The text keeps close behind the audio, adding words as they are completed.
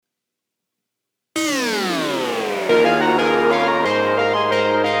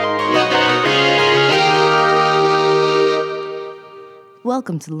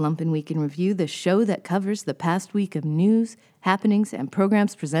Welcome to the Lumpin' Week in Review, the show that covers the past week of news, happenings, and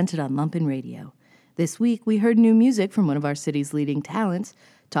programs presented on Lumpin' Radio. This week, we heard new music from one of our city's leading talents,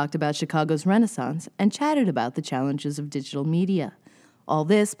 talked about Chicago's Renaissance, and chatted about the challenges of digital media. All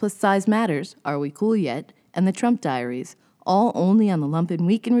this, plus Size Matters, Are We Cool Yet?, and the Trump Diaries, all only on the Lumpin'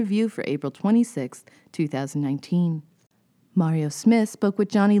 Week in Review for April 26, 2019. Mario Smith spoke with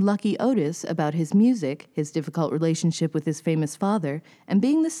Johnny Lucky Otis about his music, his difficult relationship with his famous father, and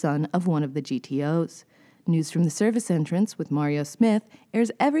being the son of one of the GTOs. News from the Service Entrance with Mario Smith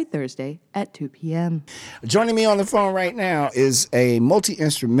airs every Thursday at 2 p.m. Joining me on the phone right now is a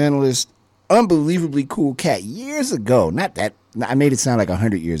multi-instrumentalist, unbelievably cool cat. Years ago, I made it sound like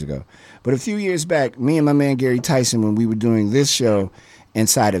 100 years ago, but a few years back, me and my man Gary Tyson, when we were doing this show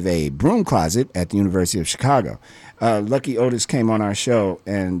inside of a broom closet at the University of Chicago, Lucky Otis came on our show,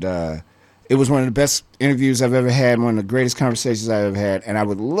 and it was one of the best interviews I've ever had, one of the greatest conversations I've ever had, and I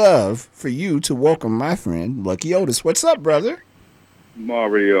would love for you to welcome my friend, Lucky Otis. What's up, brother?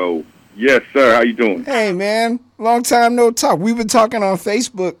 Mario. Yes, sir. How you doing? Hey, man. Long time no talk. We've been talking on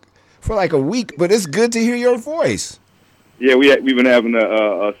Facebook for like a week, but it's good to hear your voice. Yeah, we've been having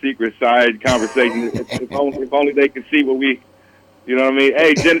a secret side conversation. if only they could see what we, you know what I mean?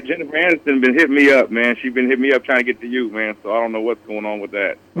 Hey, Jennifer Aniston been hitting me up, man. She's been hitting me up trying to get to you, man. So I don't know what's going on with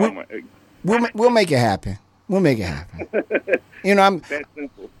that. We'll make it happen. We'll make it happen. You know, That's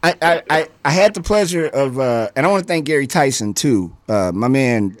simple. I had the pleasure of, and I want to thank Gary Tyson too. My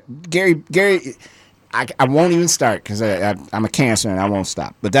man, Gary. I won't even start because I'm a Cancer and I won't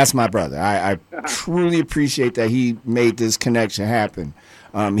stop. But that's my brother. I truly appreciate that he made this connection happen.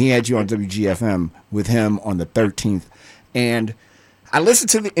 He had you on WGFM with him on the 13th, and I listened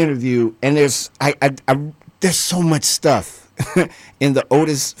to the interview, and there's so much stuff in the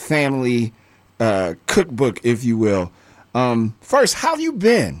Otis family cookbook, if you will. First, how have you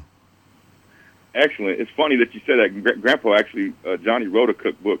been? Excellent. It's funny that you said that. Grandpa actually, Johnny wrote a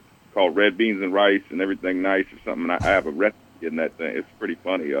cookbook called Red Beans and Rice and Everything Nice or something. And I have a recipe in that thing. It's pretty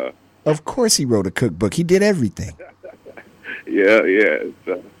funny. Of course he wrote a cookbook. He did everything. Yeah.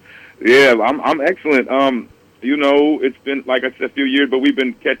 I'm excellent. You know, it's been, like I said, a few years, but we've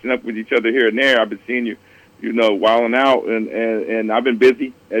been catching up with each other here and there. I've been seeing you, you know, wilding out, and I've been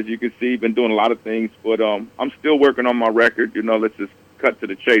busy, as you can see, been doing a lot of things, but I'm still working on my record. You know, let's just cut to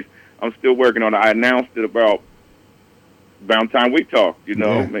the chase. I'm still working on it. I announced it about time we talked, you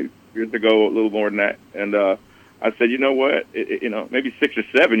know, maybe years ago, a little more than that, and I said, you know what, you know, maybe 6 or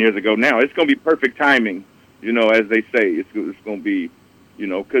 7 years ago now, it's going to be perfect timing, you know, as they say. It's going to be, you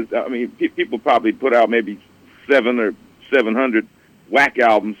know, because, I mean, people probably put out maybe 700 or 700 whack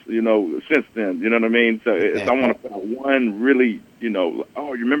albums, you know, since then, you know what I mean? So I want to put out one really, you know,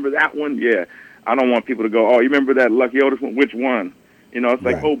 oh, you remember that one? Yeah. I don't want people to go, oh, you remember that Lucky Otis one? Which one? You know, it's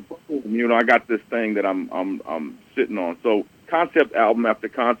like, oh, boom, you know, I got this thing that I'm sitting on. So concept album after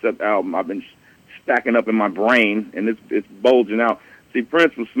concept album, I've been stacking up in my brain, and it's bulging out. See,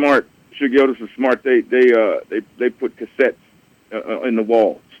 Prince was smart. Sugar Otis was smart. They put cassettes in the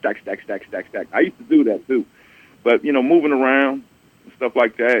wall, stack. I used to do that too. But, you know, moving around and stuff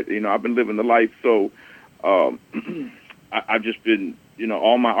like that, you know, I've been living the life. So I've just been, you know,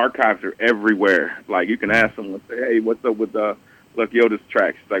 all my archives are everywhere. Like, you can ask someone, say, hey, what's up with Lucky Otis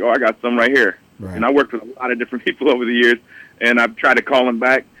tracks? It's like, oh, I got some right here. Right. And I worked with a lot of different people over the years, and I've tried to call them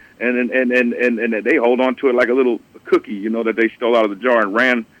back, and they hold on to it like a little cookie, you know, that they stole out of the jar and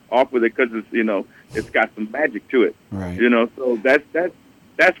ran off with it because it's, you know, it's got some magic to it. Right. You know, so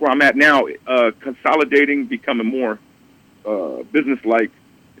that's where I'm at now, consolidating, becoming more business-like,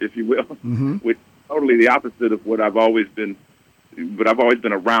 if you will, which is totally the opposite of what I've always been. But I've always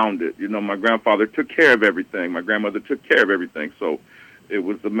been around it. You know, my grandfather took care of everything. My grandmother took care of everything. So it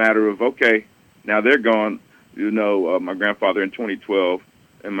was a matter of, okay, now they're gone. You know, my grandfather in 2012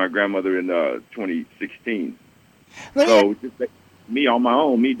 and my grandmother in 2016. So just me on my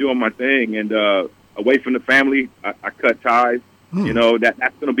own, me doing my thing, and away from the family, I cut ties. You know, that's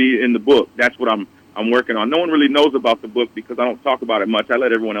going to be in the book. That's what I'm working on. No one really knows about the book because I don't talk about it much. I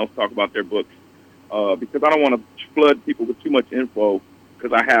let everyone else talk about their books because I don't want to flood people with too much info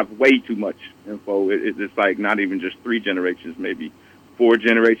because I have way too much info. It's like not even just 3 generations, maybe 4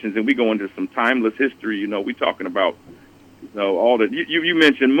 generations, and we go into some timeless history. You know, we talking about, you know, all the you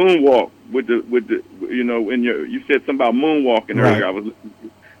mentioned moonwalk with the you know, when you said something about moonwalking earlier. I was listening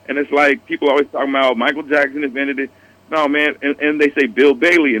to, and it's like people always talking about Michael Jackson invented it. No, man, and they say Bill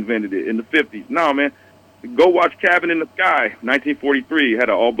Bailey invented it in the 50s. No, man, go watch Cabin in the Sky, 1943. Had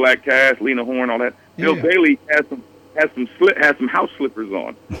an all-black cast, Lena Horne, all that. Yeah. Bill Bailey has some house slippers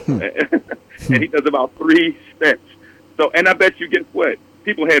on, and he does about 3 steps. So, and I bet you guess what?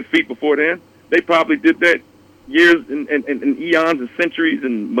 People had feet before then. They probably did that years and eons and centuries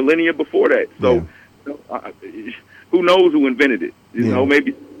and millennia before that. So, Yeah. who knows who invented it? You Yeah. know,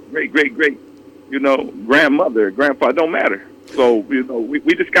 maybe great, grandmother, grandfather, don't matter. So, we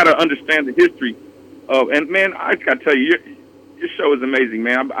just got to understand the history of, and man, I got to tell you, your show is amazing,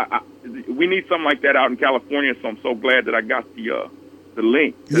 man. We need something like that out in California, so I'm so glad that I got the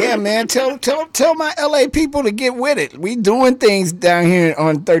link. Yeah, man. Tell my LA people to get with it. We doing things down here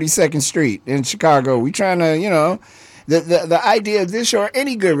on 32nd Street in Chicago. We trying to, the idea of this show or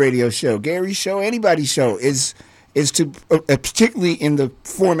any good radio show, Gary's show, anybody's show is to particularly in the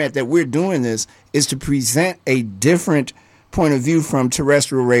format that we're doing this is to present a different point of view from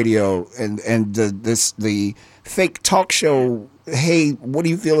terrestrial radio and the fake talk show. Hey, what do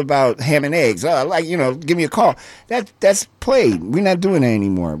you feel about ham and eggs? Give me a call. That's played. We're not doing that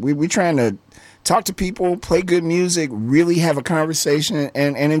anymore. We're trying to talk to people, play good music, really have a conversation,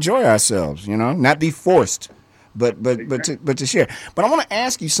 and enjoy ourselves. Not be forced, but to share. But I want to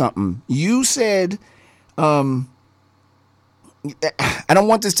ask you something. You said, I don't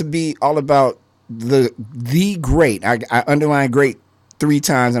want this to be all about the great. I underline great 3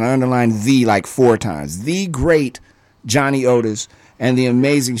 times, and I underline the like 4 times. The great Johnny Otis and the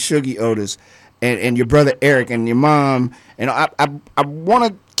amazing Shuggie Otis and your brother Eric and your mom. And I want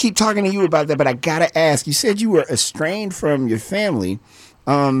to keep talking to you about that, but I got to ask. You said you were estranged from your family.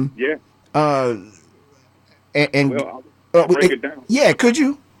 Yeah. Well, I'll break it down. Yeah, could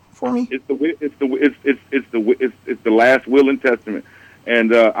you for me? It's the last will and testament,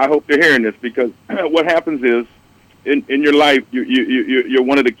 and I hope they're hearing this because what happens is in your life you're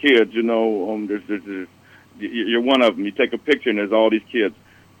one of the kids. You're one of them. You take a picture and there's all these kids,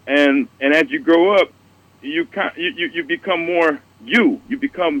 and as you grow up, you become more you. You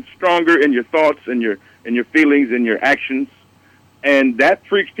become stronger in your thoughts and your feelings and your actions, and that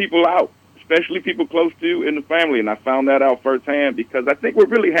freaks people out, especially people close to you in the family. And I found that out firsthand because I think what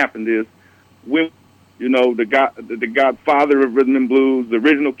really happened is when the godfather of rhythm and blues, the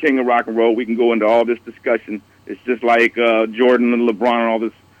original king of rock and roll. We can go into all this discussion. It's just like Jordan and LeBron and all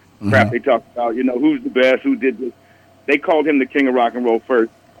this crap they talk about, who's the best, who did this. They called him the king of rock and roll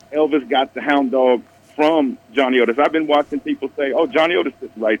first. Elvis got the hound dog from Johnny Otis. I've been watching people say, oh, Johnny Otis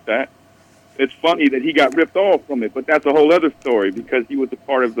didn't write that. It's funny that he got ripped off from it, but that's a whole other story because he was a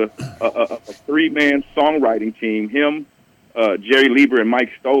part of a 3-man songwriting team, him, Jerry Lieber, and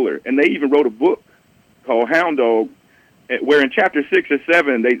Mike Stoller. And they even wrote a book called Hound Dog, where in chapter 6 or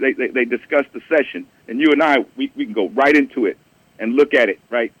 7, they discuss the session. And you and I, we can go right into it and look at it,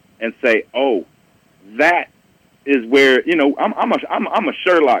 right? And say, oh, that is where I'm a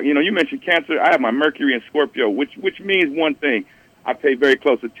Sherlock. You mentioned Cancer. I have my Mercury in Scorpio, which means one thing: I pay very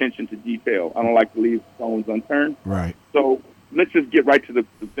close attention to detail. I don't like to leave stones unturned. Right. So let's just get right to the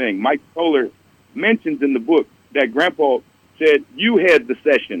thing. Mike Stoller mentions in the book that Grandpa said you had the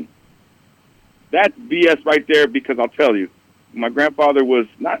session. That's BS right there because I'll tell you, my grandfather was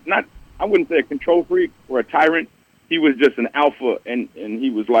not I wouldn't say a control freak or a tyrant. He was just an alpha, and he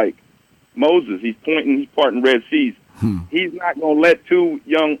was like Moses. He's pointing, he's parting Red Seas. He's not going to let 2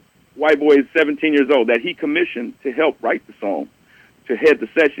 young white boys, 17 years old, that he commissioned to help write the song, to head the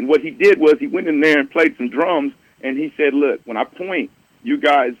session. What he did was he went in there and played some drums, and he said, look, when I point, you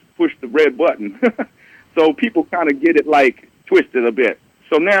guys push the red button. So people kind of get it like twisted a bit.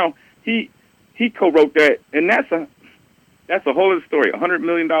 So now he co-wrote that, and that's a whole other story. $100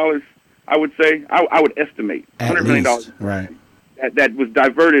 million. I would say, I would estimate $100 million. Right. That was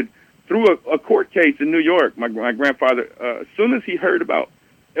diverted through a court case in New York. My grandfather, as soon as he heard about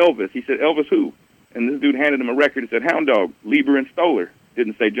Elvis, he said, Elvis who? And this dude handed him a record. It said Hound Dog, Lieber and Stoller.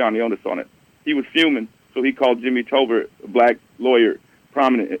 Didn't say Johnny Otis on it. He was fuming, so he called Jimmy Tolbert, a black lawyer,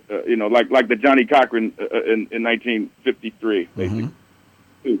 prominent, like the Johnny Cochran in 1953, basically.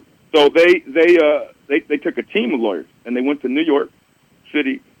 So they took a team of lawyers, and they went to New York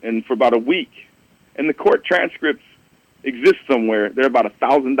City, and for about a week, and the court transcripts exist somewhere. They're about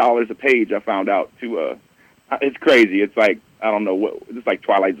 $1,000 a page. I found out. It's crazy. It's like I don't know what. It's like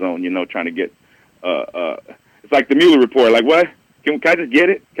Twilight Zone, trying to get. It's like the Mueller report. Like what? Can I just get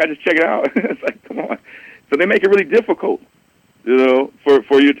it? Can I just check it out? It's like come on. So they make it really difficult,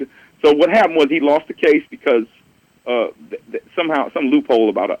 for you to. So what happened was he lost the case because somehow some loophole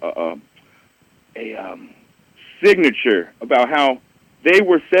about a signature about how they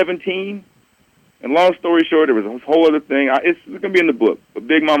were 17, and long story short, there was a whole other thing. It's going to be in the book. But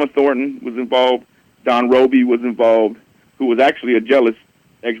Big Mama Thornton was involved. Don Roby was involved, who was actually a jealous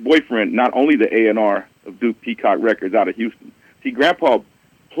ex-boyfriend, not only the A&R of Duke Peacock Records out of Houston. See, Grandpa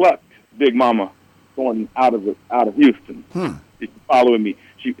plucked Big Mama going out of Houston. If you're following me,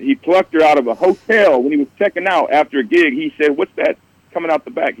 he plucked her out of a hotel when he was checking out after a gig. He said, "What's that coming out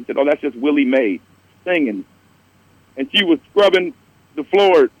the back?" He said, "Oh, that's just Willie Mae singing," and she was scrubbing the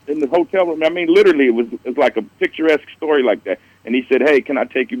floor in the hotel room. I mean, literally, it was like a picturesque story like that. And he said, "Hey, can I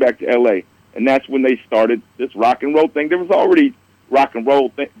take you back to L.A.?" And that's when they started this rock and roll thing. There was already rock and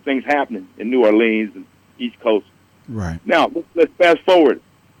roll things happening in New Orleans and East Coast. Right. Now, let's fast forward.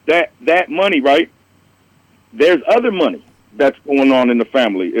 That money, right? There's other money that's going on in the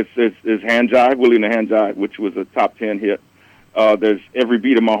family. It's Hand Jive, Willie and the Hand Jive, which was a top 10 hit. There's Every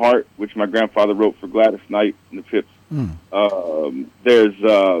Beat of My Heart, which my grandfather wrote for Gladys Knight and the Pips. There's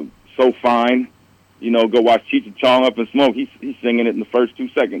So Fine. Go watch Cheech and Chong Up and Smoke. He's singing it in the first 2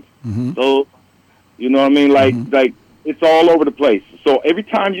 seconds. So, you know what I mean? Like it's all over the place. So every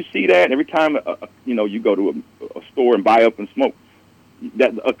time you see that, every time you go to a store and buy Up and Smoke,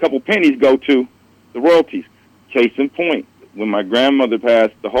 that a couple pennies go to the royalties. Case in point, when my grandmother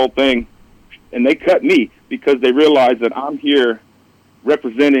passed, the whole thing, and they cut me because they realized that I'm here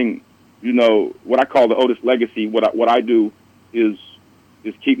representing, what I call the Otis legacy. What I do is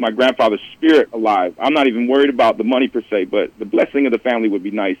keep my grandfather's spirit alive. I'm not even worried about the money per se, but the blessing of the family would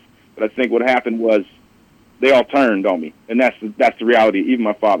be nice. But I think what happened was they all turned on me, and that's the reality. Even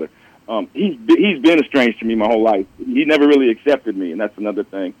my father, he's been estranged to me my whole life. He never really accepted me, and that's another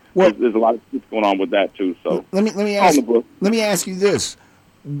thing. Well, there's a lot of shit going on with that too. So let me ask you this: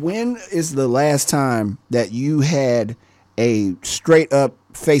 when is the last time that you had a straight up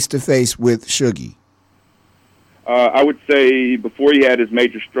face to face with Shuggie? I would say before he had his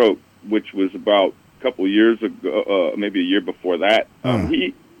major stroke, which was about a couple of years ago, maybe a year before that.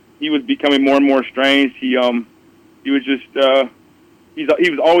 He was becoming more and more estranged. He was just he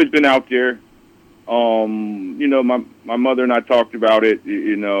was always been out there. My mother and I talked about it.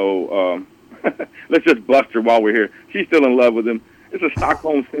 Let's just bust her while we're here. She's still in love with him. It's a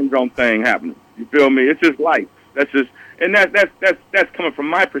Stockholm syndrome thing happening. You feel me? It's just life. That's coming from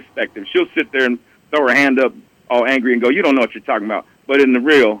my perspective. She'll sit there and throw her hand up, all angry, and go, "You don't know what you're talking about." But in the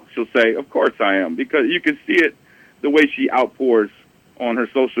real, she'll say, "Of course I am," because you can see it the way she outpours on her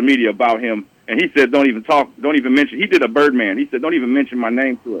social media about him. And he said, don't even mention. He did a Birdman. He said, "Don't even mention my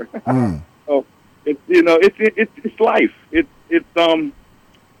name to her." So it's life. It's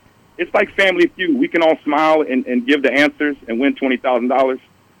like Family Feud. We can all smile and give the answers and win $20,000,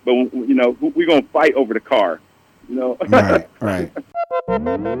 but we're gonna fight over the car. Right.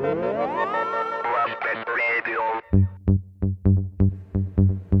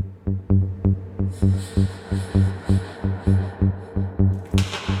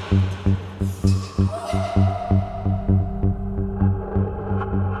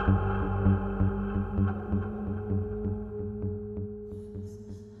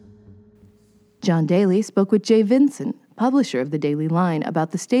 John Daly spoke with Jay Vincent, publisher of the Daily Line,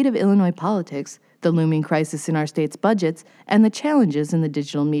 about the state of Illinois politics, the looming crisis in our state's budgets, and the challenges in the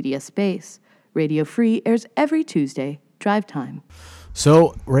digital media space. Radio Free airs every Tuesday, drive time.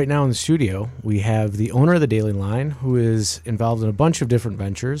 So right now in the studio, we have the owner of the Daily Line, who is involved in a bunch of different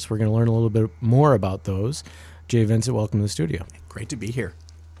ventures. We're going to learn a little bit more about those. Jay Vincent, welcome to the studio. Great to be here.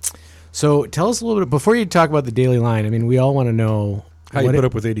 So tell us a little bit, before you talk about the Daily Line, I mean, we all want to know how you put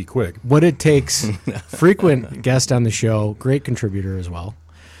up with 80 quick. What it takes. Frequent guest on the show, great contributor as well.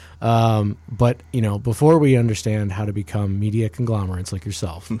 But before we understand how to become media conglomerates like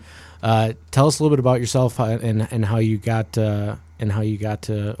yourself, tell us a little bit about yourself and how you got to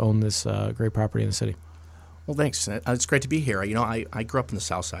own this great property in the city. Well, thanks. It's great to be here. I grew up in the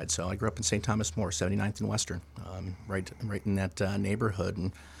South Side, so I grew up in St. Thomas More, 79th and Western, right in that neighborhood.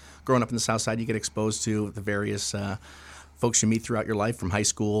 And growing up in the South Side, you get exposed to the various folks you meet throughout your life, from high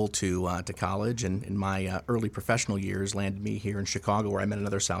school to college. And in my early professional years landed me here in Chicago, where I met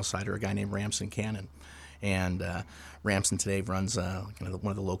another Southsider, a guy named Ramson Cannon. And Ramson today runs one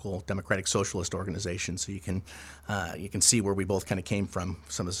of the local Democratic Socialist organizations. So you can see where we both kind of came from,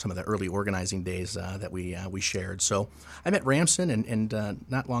 some of the early organizing days that we shared. So I met Ramson, and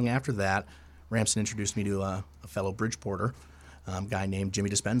not long after that, Ramson introduced me to a fellow Bridgeporter, guy named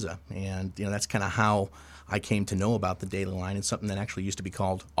Jimmy Dispenza. And that's kind of how I came to know about the Daily Line. It's something that actually used to be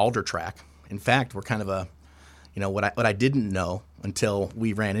called Alder Track. In fact, we're kind of what I didn't know until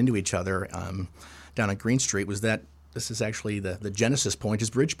we ran into each other down on Green Street was that this is actually the genesis point is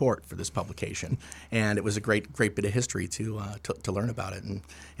Bridgeport for this publication, and it was a great bit of history to learn about it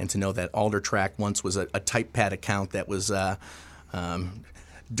and to know that Alder Track once was a typepad account that was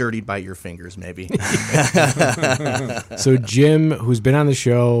dirtied by your fingers, maybe. So Jim, who's been on the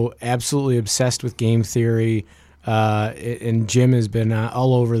show, absolutely obsessed with game theory, And Jim has been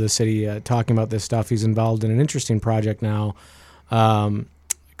all over the city talking about this stuff. He's involved in an interesting project now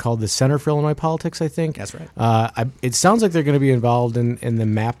called the Center for Illinois Politics, I think. That's right. It sounds like they're going to be involved in the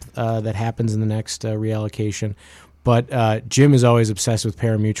map that happens in the next reallocation. But Jim is always obsessed with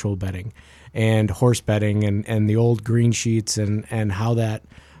parimutuel betting and horse betting and the old green sheets and how that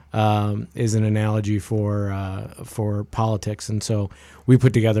is an analogy for politics. And so we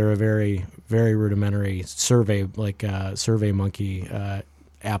put together a very, very rudimentary survey, like Survey Monkey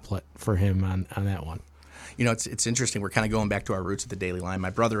applet for him on that one. You know, it's interesting. We're kind of going back to our roots at the Daily Line. My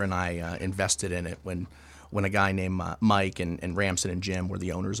brother and I invested in it when a guy named Mike and Ramson and Jim were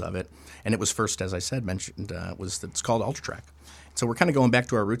the owners of it. And it was first, as I said, mentioned, it's called UltraTrack. So we're kind of going back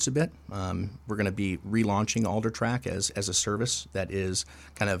to our roots a bit. We're going to be relaunching UltraTrack as a service that is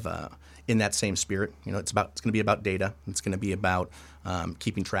kind of in that same spirit. You know, it's going to be about data. It's going to be about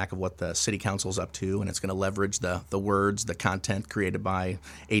keeping track of what the city council's up to, and it's going to leverage the words, the content created by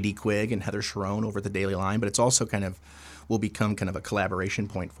A.D. Quigg and Heather Sharon over at the Daily Line. But it's also will become kind of a collaboration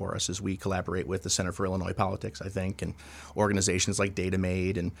point for us as we collaborate with the Center for Illinois Politics, I think, and organizations like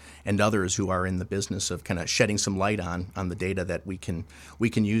DataMade and others who are in the business of kind of shedding some light on the data that we can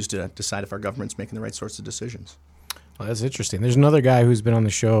use to decide if our government's making the right sorts of decisions. Well, that's interesting. There's another guy who's been on the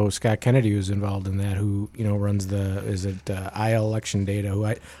show, Scott Kennedy, who's involved in that, who runs IL Election Data, who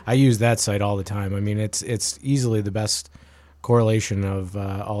I use that site all the time. I mean, it's easily the best correlation of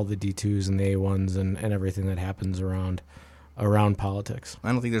all the D2s and the A1s and everything that happens around politics.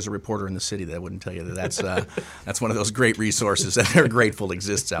 I don't think there's a reporter in the city that wouldn't tell you that's one of those great resources that they're grateful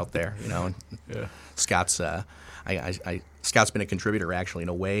exists out there. You know, yeah. Scott's been a contributor actually in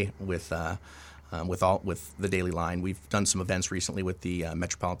a way with the Daily Line. We've done some events recently with the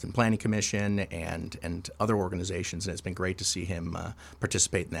Metropolitan Planning Commission and other organizations, and it's been great to see him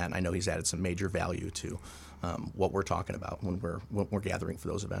participate in that. And I know he's added some major value to what we're talking about when we're gathering for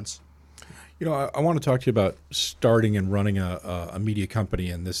those events. You know, I want to talk to you about starting and running a media company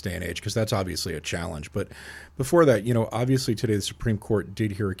in this day and age, because that's obviously a challenge. But before that, obviously today the Supreme Court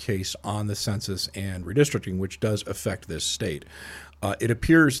did hear a case on the census and redistricting, which does affect this state. It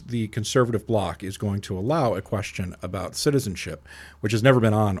appears the conservative bloc is going to allow a question about citizenship, which has never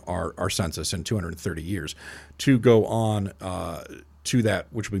been on our census in 230 years, to go on to that,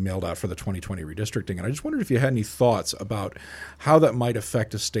 which will be mailed out for the 2020 redistricting. And I just wondered if you had any thoughts about how that might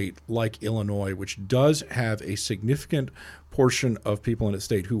affect a state like Illinois, which does have a significant portion of people in its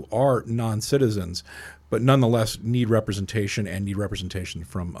state who are non-citizens, but nonetheless need representation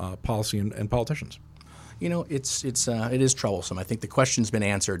from policy and politicians. You know, it is troublesome. I think the question's been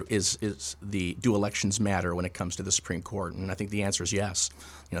answered: do elections matter when it comes to the Supreme Court? And I think the answer is yes.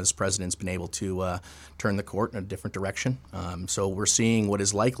 This president's been able to turn the court in a different direction. So we're seeing what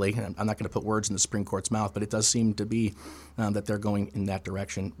is likely. I'm not going to put words in the Supreme Court's mouth, but it does seem to be that they're going in that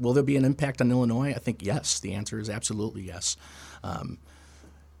direction. Will there be an impact on Illinois? I think yes. The answer is absolutely yes. And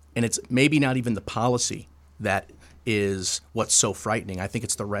it's maybe not even the policy that is what's so frightening. I think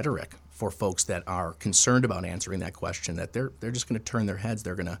it's the rhetoric for folks that are concerned about answering that question, that they're just going to turn their heads.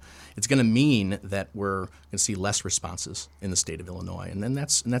 It's going to mean that we're going to see less responses in the state of Illinois, and then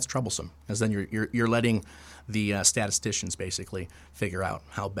that's troublesome, because then you're letting the statisticians basically figure out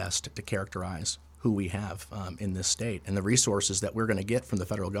how best to characterize who we have in this state, and the resources that we're going to get from the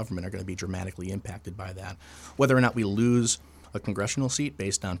federal government are going to be dramatically impacted by that. Whether or not we lose a congressional seat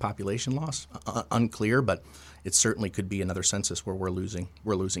based on population loss, unclear, but it certainly could be another census where we're losing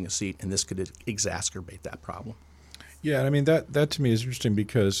a seat, and this could exacerbate that problem. Yeah, and I mean that to me is interesting,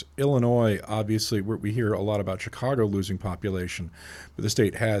 because Illinois, obviously, we hear a lot about Chicago losing population, but the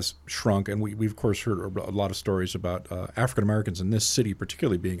state has shrunk, and we've of course heard a lot of stories about African Americans in this city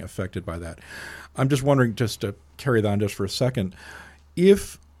particularly being affected by that. I'm just wondering, just to carry that on just for a second,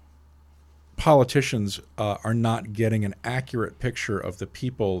 if politicians are not getting an accurate picture of the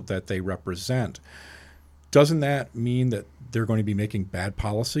people that they represent, doesn't that mean that they're going to be making bad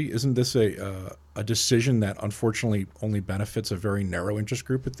policy? Isn't this a decision that unfortunately only benefits a very narrow interest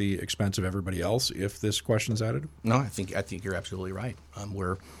group at the expense of everybody else if this question is added? No, I think you're absolutely right.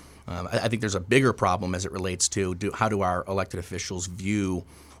 I think there's a bigger problem as it relates to how do our elected officials view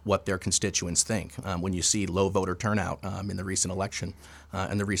what their constituents think. When you see low voter turnout in the recent election,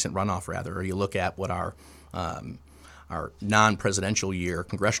 in the recent runoff rather, or you look at what our non-presidential year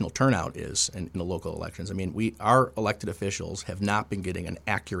congressional turnout is in the local elections. I mean, our elected officials have not been getting an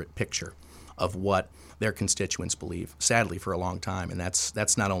accurate picture of what their constituents believe, sadly, for a long time. And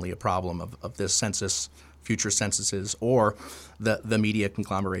that's not only a problem of this census, future censuses, or the media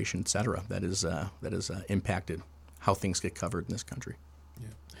conglomeration, et cetera, that is impacted how things get covered in this country.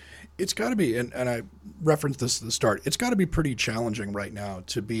 It's got to be, and I referenced this at the start, it's got to be pretty challenging right now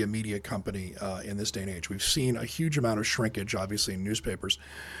to be a media company in this day and age. We've seen a huge amount of shrinkage, obviously, in newspapers.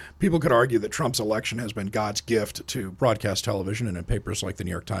 People could argue that Trump's election has been God's gift to broadcast television and in papers like the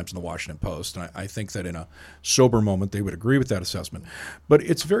New York Times and the Washington Post. And I think that in a sober moment, they would agree with that assessment. But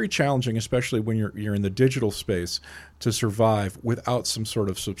it's very challenging, especially when you're in the digital space, to survive without some sort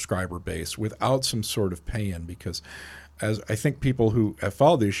of subscriber base, without some sort of pay-in, because as I think people who have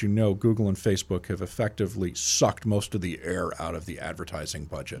followed the issue know, Google and Facebook have effectively sucked most of the air out of the advertising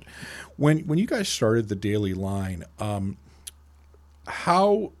budget. When you guys started the Daily Line,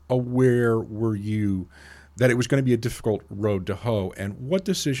 how aware were you that it was going to be a difficult road to hoe, and what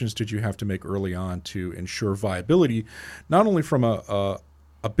decisions did you have to make early on to ensure viability, not only from a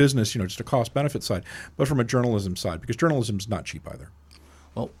business, just a cost-benefit side, but from a journalism side, because journalism is not cheap either?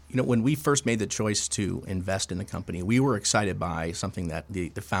 Well, when we first made the choice to invest in the company, we were excited by something that the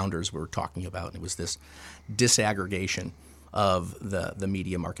founders were talking about, and it was this disaggregation of the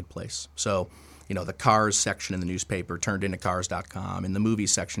media marketplace. So, the cars section in the newspaper turned into cars.com, and the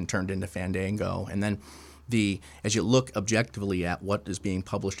movies section turned into Fandango. And then as you look objectively at what is being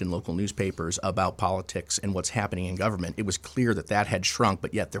published in local newspapers about politics and what's happening in government, it was clear that had shrunk,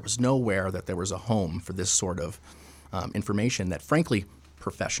 but yet there was nowhere that there was a home for this sort of information that, frankly,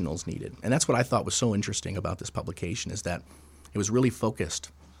 professionals needed. And that's what I thought was so interesting about this publication, is that it was really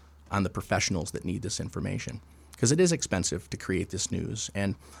focused on the professionals that need this information. Because it is expensive to create this news,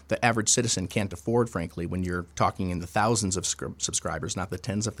 and the average citizen can't afford, frankly, when you're talking in the thousands of subscribers, not the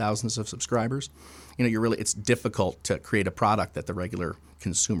tens of thousands of subscribers. It's difficult to create a product that the regular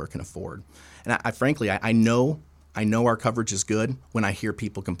consumer can afford. And I know our coverage is good when I hear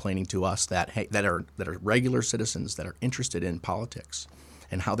people complaining to us that are regular citizens that are interested in politics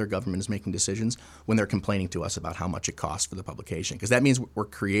and how their government is making decisions, when they're complaining to us about how much it costs for the publication. Because that means we're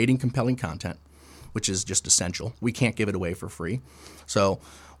creating compelling content, which is just essential. We can't give it away for free. So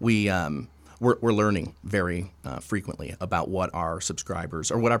we're learning very frequently about what our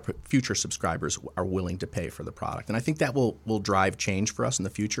subscribers or what our future subscribers are willing to pay for the product. And I think that will drive change for us in the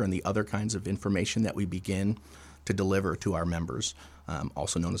future, and the other kinds of information that we begin to deliver to our members,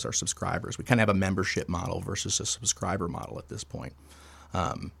 also known as our subscribers. We kind of have a membership model versus a subscriber model at this point.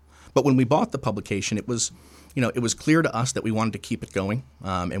 But when we bought the publication, it was clear to us that we wanted to keep it going,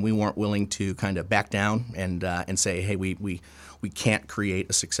 and we weren't willing to kind of back down and say, hey, we can't create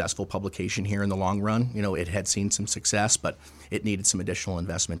a successful publication here in the long run. It had seen some success, but it needed some additional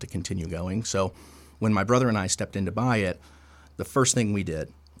investment to continue going. So when my brother and I stepped in to buy it, the first thing we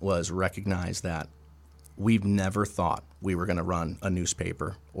did was recognize that we've never thought we were going to run a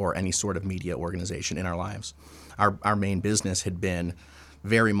newspaper or any sort of media organization in our lives. Our main business had been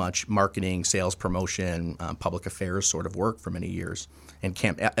very much marketing, sales, promotion, public affairs sort of work for many years, and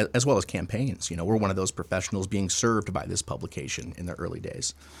as well as campaigns. We're one of those professionals being served by this publication in the early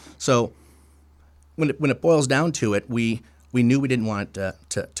days. So when it boils down to it, we knew we didn't want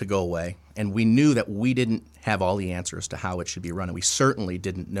it to go away, and we knew that we didn't have all the answers to how it should be run, and we certainly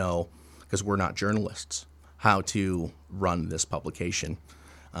didn't know, because we're not journalists, how to run this publication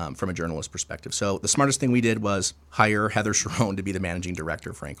from a journalist perspective. So the smartest thing we did was hire Heather Cherone to be the managing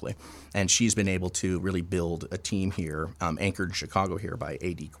director, frankly. And she's been able to really build a team here, anchored in Chicago here by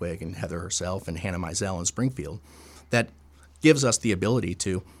A.D. Quigg and Heather herself and Hannah Mizell in Springfield, that gives us the ability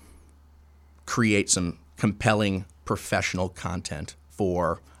to create some compelling professional content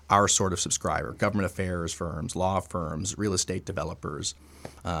for our sort of subscriber, government affairs firms, law firms, real estate developers,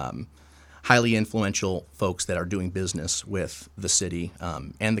 highly influential folks that are doing business with the city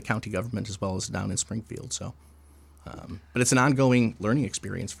and the county government, as well as down in Springfield. So, but it's an ongoing learning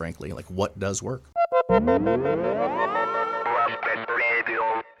experience, frankly, like what does work. Size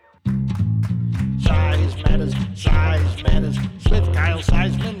matters, Smith, Kyle,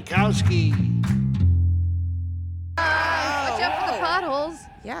 Seismankowski. Watch out for the potholes.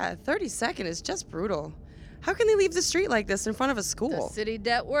 Yeah, 32nd is just brutal. How can they leave the street like this in front of a school? The city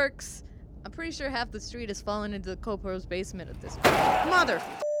debt works. I'm pretty sure half the street has fallen into the Copro's basement at this point. Mother.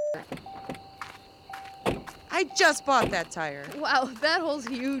 I just bought that tire. Wow, that hole's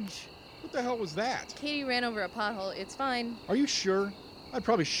huge. What the hell was that? Katie ran over a pothole. It's fine. Are you sure? I'd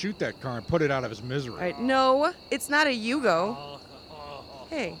probably shoot that car and put it out of his misery. All right, no, it's not a Yugo.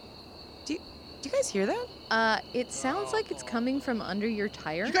 Hey, do you guys hear that? It sounds like it's coming from under your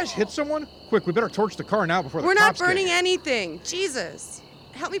tire. Did you guys hit someone? Quick, we better torch the car now before the We're cops not burning get here. anything. Jesus.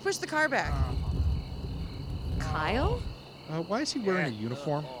 Help me push the car back. Kyle? Why is he wearing a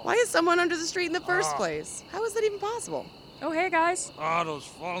uniform? Why is someone under the street in the first place? How is that even possible? Oh, hey, guys. Oh, those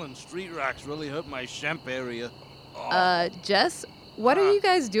fallen street rocks really hurt my Shemp area. Jess, What are you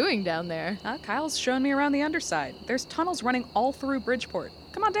guys doing down there? Kyle's showing me around the underside. There's tunnels running all through Bridgeport.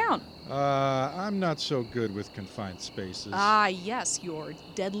 Come on down. I'm not so good with confined spaces. Ah, yes, your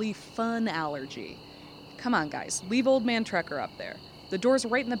deadly fun allergy. Come on, guys. Leave Old Man Trekker up there. The door's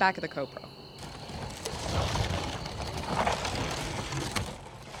right in the back of the Copro.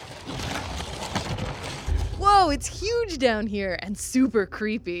 Whoa, it's huge down here and super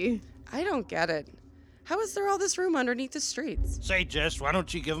creepy. I don't get it. How is there all this room underneath the streets? Say, Jess, why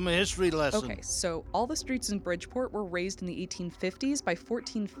don't you give him a history lesson? Okay, so all the streets in Bridgeport were raised in the 1850s by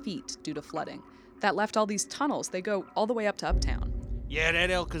 14 feet due to flooding. That left all these tunnels. They go all the way up to Uptown. Yeah,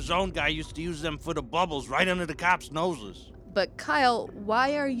 that El Cazone guy used to use them for the bubbles right under the cops' noses. But Kyle,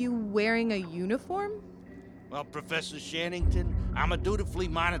 why are you wearing a uniform? Well, Professor Shannington, I'm a dutifully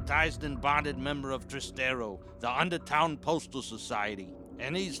monetized and bonded member of Tristero, the Undertown Postal Society.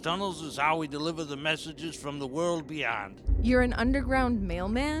 And these tunnels is how we deliver the messages from the world beyond. You're an underground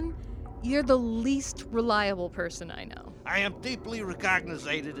mailman? You're the least reliable person I know. I am deeply recognized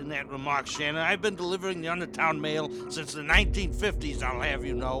in that remark, Shannon. I've been delivering the Undertown mail since the 1950s, I'll have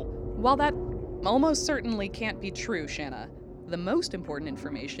you know. While that almost certainly can't be true, Shanna, the most important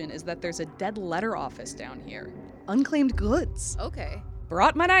information is that there's a dead letter office down here. Unclaimed goods. Okay.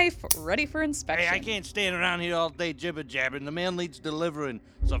 Brought my knife, ready for inspection. Hey, I can't stand around here all day jibber-jabbering. The mail needs delivering.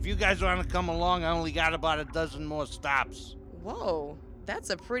 So if you guys want to come along, I only got about a dozen more stops. Whoa, that's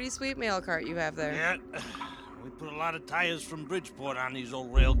a pretty sweet mail cart you have there. Yeah, we put a lot of tires from Bridgeport on these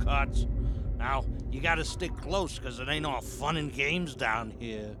old rail carts. Now, you gotta stick close, because it ain't all fun and games down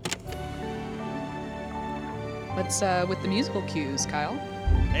here. What's with the musical cues, Kyle?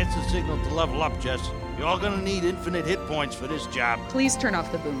 That's a signal to level up, Jess. You're all gonna need infinite hit points for this job. Please turn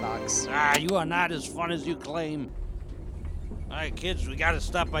off the boombox. Ah, you are not as fun as you claim. All right, kids, we gotta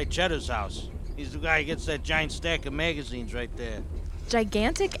stop by Cheddar's house. He's the guy who gets that giant stack of magazines right there.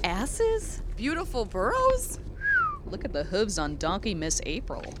 Gigantic asses? Beautiful burros? Look at the hooves on Donkey Miss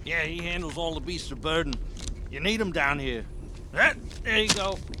April. Yeah, he handles all the beasts of burden. You need him down here. There you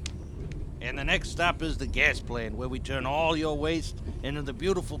go. And the next stop is the gas plant, where we turn all your waste into the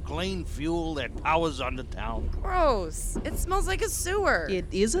beautiful, clean fuel that powers Undertown. Gross. It smells like a sewer. It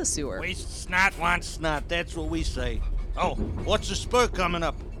is a sewer. Waste snot wants snot, that's what we say. Oh, what's the spur coming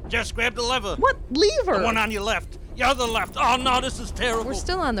up? Just grab the lever. What lever? The one on your left. Your other left. Oh, no, this is terrible. We're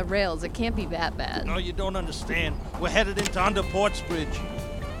still on the rails. It can't be that bad. No, you don't understand. We're headed into Underport's Bridge.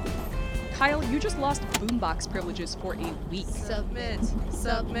 Kyle, you just lost boombox privileges for a week. Submit.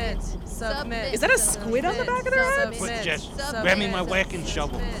 Is that a squid on the back of their head? Quick, Jess. Grab me my whacking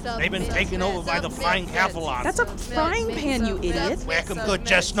shovel. They've been taken over by the flying Caphalon. That's a frying pan, you idiot. Whack 'em good,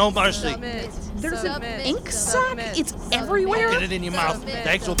 Jess. No mercy. There's an ink sac. It's everywhere. Get it in your mouth. The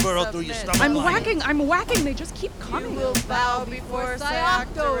eggs will burrow through your stomach. I'm whacking. They just keep coming. You will bow before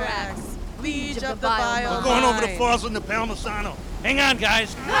Cyoctorax, liege of the Bio. We're going over the falls in the Palmasano. Hang on,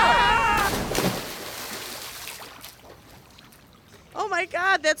 guys. Oh my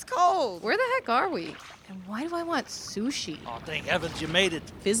God, that's cold. Where the heck are we? And why do I want sushi? Oh, thank heavens you made it.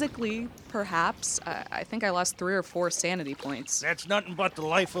 Physically, perhaps. I think I lost 3 or 4 sanity points. That's nothing but the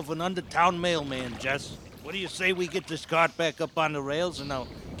life of an Undertown mailman, Jess. What do you say we get this cart back up on the rails and I'll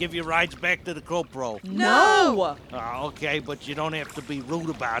give you rides back to the Copro? No! Okay, but you don't have to be rude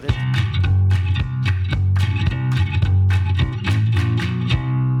about it.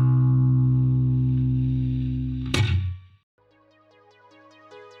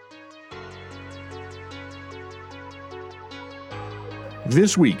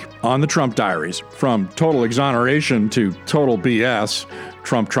 This week on the Trump Diaries, from total exoneration to total BS,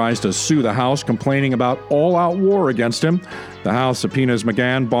 Trump tries to sue the House, complaining about all-out war against him. The House subpoenas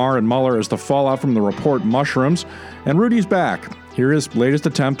McGahn, Barr, and Mueller as the fallout from the report mushrooms. And Rudy's back. Here is his latest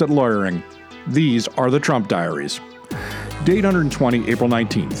attempt at lawyering. These are the Trump Diaries. Date 120, April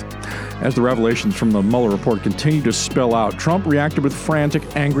 19th. As the revelations from the Mueller report continued to spill out, Trump reacted with frantic,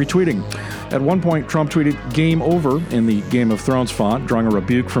 angry tweeting. At one point, Trump tweeted, "Game over," in the Game of Thrones font, drawing a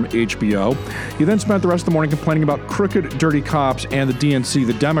rebuke from HBO. He then spent the rest of the morning complaining about crooked, dirty cops and the DNC,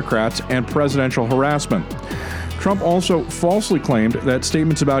 the Democrats, and presidential harassment. Trump also falsely claimed that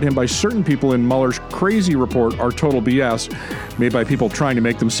statements about him by certain people in Mueller's crazy report are total BS, made by people trying to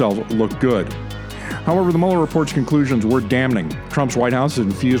make themselves look good. However, the Mueller report's conclusions were damning. Trump's White House is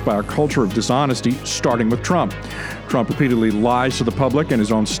infused by a culture of dishonesty, starting with Trump. Trump repeatedly lies to the public and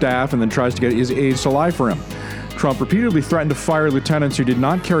his own staff and then tries to get his aides to lie for him. Trump repeatedly threatened to fire lieutenants who did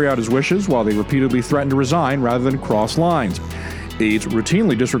not carry out his wishes, while they repeatedly threatened to resign rather than cross lines. Aides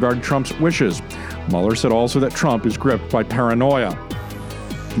routinely disregarded Trump's wishes. Mueller said also that Trump is gripped by paranoia.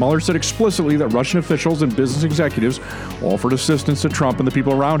 Mueller said explicitly that Russian officials and business executives offered assistance to Trump and the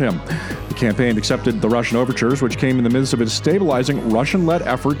people around him. The campaign accepted the Russian overtures, which came in the midst of a destabilizing Russian-led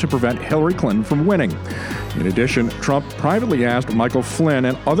effort to prevent Hillary Clinton from winning. In addition, Trump privately asked Michael Flynn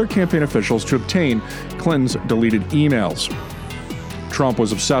and other campaign officials to obtain Clinton's deleted emails. Trump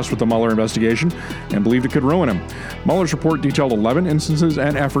was obsessed with the Mueller investigation and believed it could ruin him. Mueller's report detailed 11 instances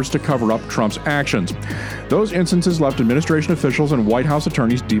and efforts to cover up Trump's actions. Those instances left administration officials and White House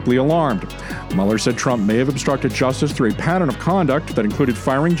attorneys deeply alarmed. Mueller said Trump may have obstructed justice through a pattern of conduct that included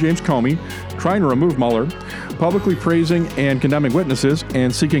firing James Comey, trying to remove Mueller, publicly praising and condemning witnesses,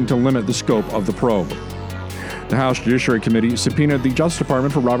 and seeking to limit the scope of the probe. The House Judiciary Committee subpoenaed the Justice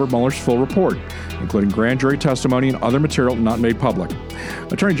Department for Robert Mueller's full report, including grand jury testimony and other material not made public.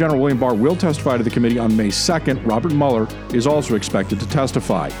 Attorney General William Barr will testify to the committee on May 2nd. Robert Mueller is also expected to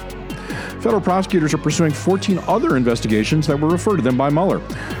testify. Federal prosecutors are pursuing 14 other investigations that were referred to them by Mueller.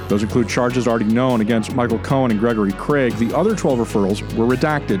 Those include charges already known against Michael Cohen and Gregory Craig. The other 12 referrals were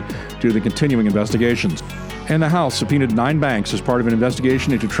redacted due to the continuing investigations. And the House subpoenaed 9 banks as part of an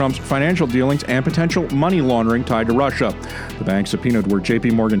investigation into Trump's financial dealings and potential money laundering tied to Russia. The banks subpoenaed were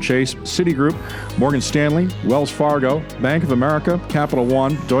J.P. Morgan Chase, Citigroup, Morgan Stanley, Wells Fargo, Bank of America, Capital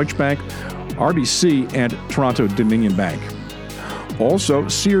One, Deutsche Bank, RBC, and Toronto Dominion Bank. Also,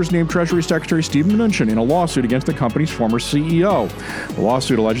 Sears named Treasury Secretary Steven Mnuchin in a lawsuit against the company's former CEO. The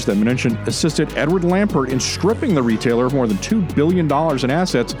lawsuit alleges that Mnuchin assisted Edward Lampert in stripping the retailer of more than $2 billion in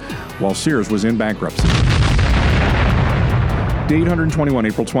assets while Sears was in bankruptcy. Day 821,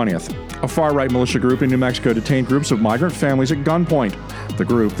 April 20th. A far-right militia group in New Mexico detained groups of migrant families at gunpoint. The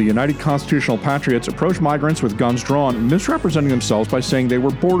group, the United Constitutional Patriots, approached migrants with guns drawn, misrepresenting themselves by saying they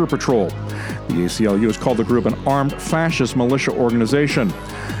were Border Patrol. The ACLU has called the group an armed fascist militia organization.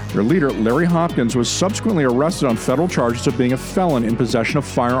 Their leader, Larry Hopkins, was subsequently arrested on federal charges of being a felon in possession of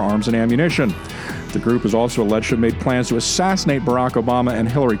firearms and ammunition. The group is also alleged to have made plans to assassinate Barack Obama and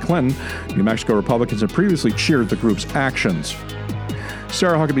Hillary Clinton. New Mexico Republicans have previously cheered the group's actions.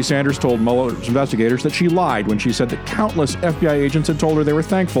 Sarah Huckabee Sanders told Mueller's investigators that she lied when she said that countless FBI agents had told her they were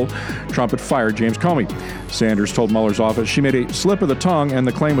thankful Trump had fired James Comey. Sanders told Mueller's office she made a slip of the tongue and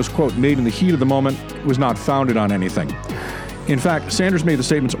the claim was, quote, made in the heat of the moment, was not founded on anything. In fact, Sanders made the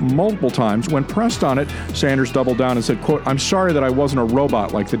statements multiple times. When pressed on it, Sanders doubled down and said, quote, I'm sorry that I wasn't a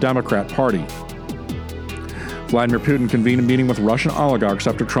robot like the Democrat Party. Vladimir Putin convened a meeting with Russian oligarchs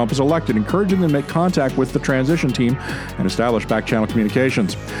after Trump was elected, encouraging them to make contact with the transition team and establish back-channel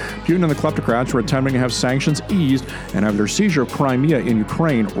communications. Putin and the kleptocrats were attempting to have sanctions eased and have their seizure of Crimea in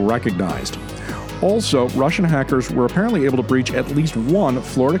Ukraine recognized. Also, Russian hackers were apparently able to breach at least one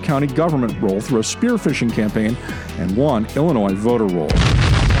Florida county government roll through a spear phishing campaign and one Illinois voter roll.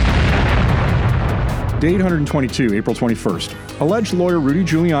 Day 822, April 21st. Alleged lawyer Rudy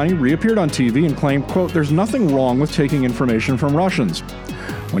Giuliani reappeared on TV and claimed, quote, there's nothing wrong with taking information from Russians.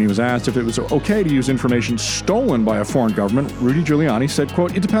 When he was asked if it was okay to use information stolen by a foreign government, Rudy Giuliani said,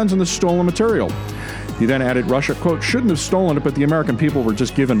 quote, it depends on the stolen material. He then added Russia, quote, shouldn't have stolen it, but the American people were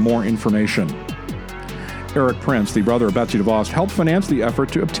just given more information. Eric Prince, the brother of Betsy DeVos, helped finance the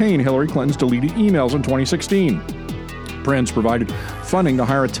effort to obtain Hillary Clinton's deleted emails in 2016. Prince provided funding to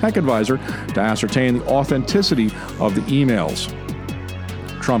hire a tech advisor to ascertain the authenticity of the emails.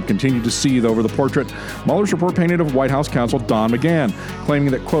 Trump continued to seethe over the portrait Mueller's report painted of White House counsel Don McGahn,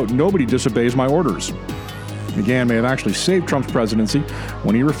 claiming that, quote, nobody disobeys my orders. McGahn may have actually saved Trump's presidency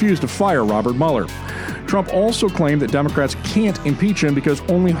when he refused to fire Robert Mueller. Trump also claimed that Democrats can't impeach him because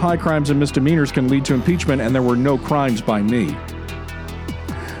only high crimes and misdemeanors can lead to impeachment and there were no crimes by me.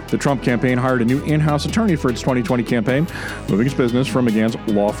 The Trump campaign hired a new in-house attorney for its 2020 campaign, moving its business from McGahn's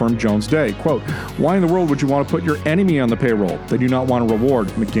law firm Jones Day. Quote, why in the world would you want to put your enemy on the payroll? They do not want to reward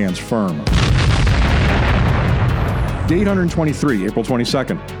McGahn's firm. Day 823, April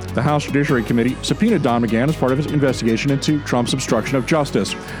 22nd. The House Judiciary Committee subpoenaed Don McGahn as part of his investigation into Trump's obstruction of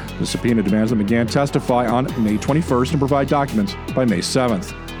justice. The subpoena demands that McGahn testify on May 21st and provide documents by May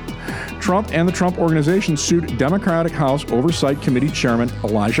 7th. Trump and the Trump Organization sued Democratic House Oversight Committee Chairman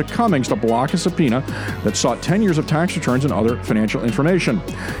Elijah Cummings to block a subpoena that sought 10 years of tax returns and other financial information.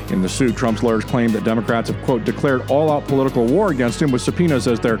 In the suit, Trump's lawyers claimed that Democrats have, quote, declared all-out political war against him with subpoenas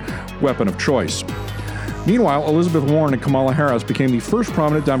as their weapon of choice. Meanwhile, Elizabeth Warren and Kamala Harris became the first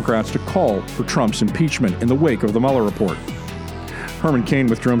prominent Democrats to call for Trump's impeachment in the wake of the Mueller report. Herman Cain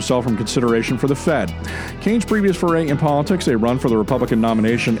withdrew himself from consideration for the Fed. Cain's previous foray in politics, a run for the Republican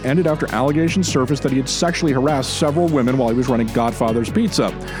nomination, ended after allegations surfaced that he had sexually harassed several women while he was running Godfather's Pizza,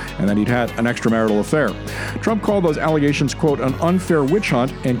 and that he'd had an extramarital affair. Trump called those allegations, quote, an unfair witch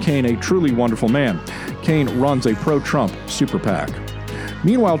hunt, and Cain a truly wonderful man. Cain runs a pro-Trump super PAC.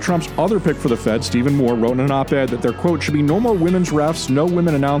 Meanwhile, Trump's other pick for the Fed, Stephen Moore, wrote in an op-ed that there, quote, should be no more women's refs, no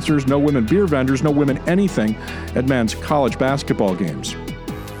women announcers, no women beer vendors, no women anything at men's college basketball games.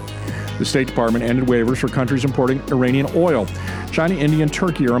 The State Department ended waivers for countries importing Iranian oil. China, India, and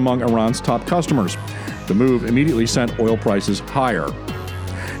Turkey are among Iran's top customers. The move immediately sent oil prices higher.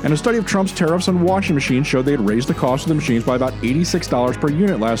 And a study of Trump's tariffs on washing machines showed they had raised the cost of the machines by about $86 per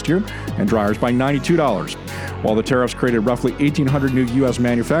unit last year and dryers by $92. While the tariffs created roughly 1,800 new U.S.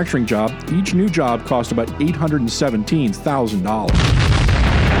 manufacturing jobs, each new job cost about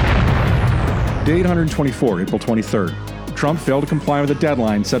 $817,000. Day 824, April 23rd. Trump failed to comply with a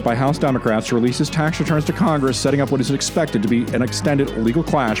deadline set by House Democrats to release his tax returns to Congress, setting up what is expected to be an extended legal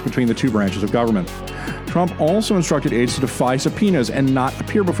clash between the two branches of government. Trump also instructed aides to defy subpoenas and not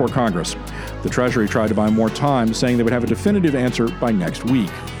appear before Congress. The Treasury tried to buy more time, saying they would have a definitive answer by next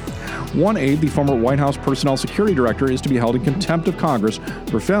week. One aide, the former White House Personnel Security Director, is to be held in contempt of Congress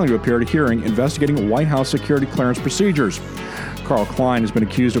for failing to appear at a hearing investigating White House security clearance procedures. Carl Klein has been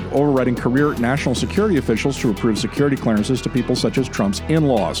accused of overriding career national security officials to approve security clearances to people such as Trump's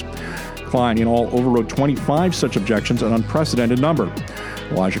in-laws. Klein, in all, overrode 25 such objections, an unprecedented number.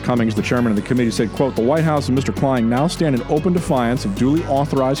 Elijah Cummings, the chairman of the committee, said, quote, the White House and Mr. Klein now stand in open defiance of duly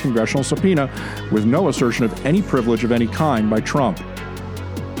authorized congressional subpoena with no assertion of any privilege of any kind by Trump.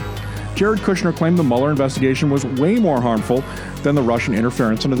 Jared Kushner claimed the Mueller investigation was way more harmful than the Russian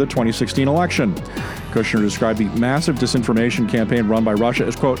interference into the 2016 election. Kushner described the massive disinformation campaign run by Russia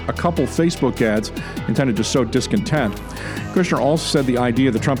as, quote, a couple Facebook ads intended to sow discontent. Kushner also said the idea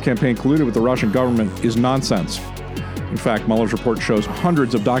the Trump campaign colluded with the Russian government is nonsense. In fact, Mueller's report shows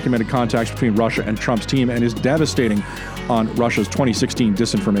hundreds of documented contacts between Russia and Trump's team and is devastating on Russia's 2016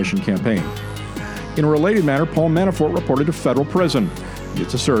 disinformation campaign. In a related matter, Paul Manafort reported to federal prison. He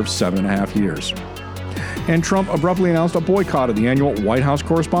gets to serve 7.5 years. And Trump abruptly announced a boycott of the annual White House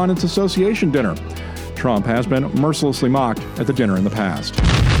Correspondents Association dinner. Trump has been mercilessly mocked at the dinner in the past.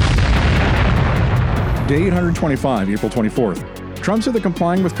 Day 825, April 24th. Trump said that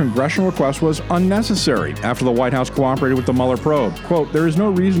complying with congressional requests was unnecessary after the White House cooperated with the Mueller probe. Quote, there is no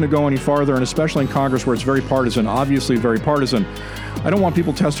reason to go any farther, and especially in Congress where it's very partisan, obviously very partisan. I don't want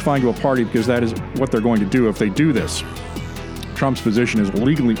people testifying to a party because that is what they're going to do if they do this. Trump's position is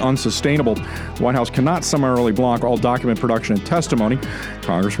legally unsustainable. The White House cannot summarily block all document production and testimony.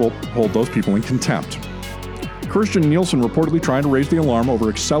 Congress will hold those people in contempt. Kirstjen Nielsen reportedly tried to raise the alarm over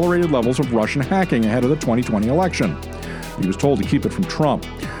accelerated levels of Russian hacking ahead of the 2020 election. He was told to keep it from Trump.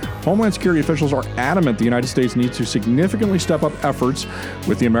 Homeland Security officials are adamant the United States needs to significantly step up efforts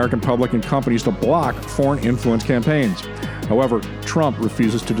with the American public and companies to block foreign influence campaigns. However, Trump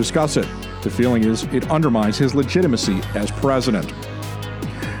refuses to discuss it. The feeling is it undermines his legitimacy as president.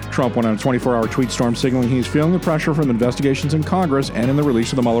 Trump went on a 24-hour tweet storm signaling he is feeling the pressure from investigations in Congress and in the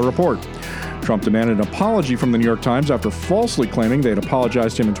release of the Mueller report. Trump demanded an apology from the New York Times after falsely claiming they had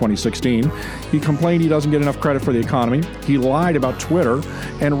apologized to him in 2016. He complained he doesn't get enough credit for the economy. He lied about Twitter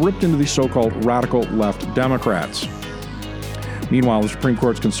and ripped into the so-called radical left Democrats. Meanwhile, the Supreme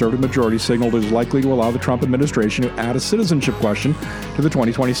Court's conservative majority signaled it is likely to allow the Trump administration to add a citizenship question to the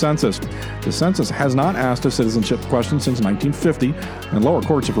 2020 census. The census has not asked a citizenship question since 1950, and lower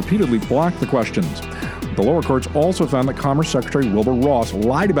courts have repeatedly blocked the questions. The lower courts also found that Commerce Secretary Wilbur Ross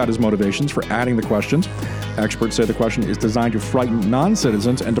lied about his motivations for adding the questions. Experts say the question is designed to frighten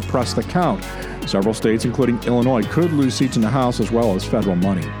non-citizens and depress the count. Several states, including Illinois, could lose seats in the House as well as federal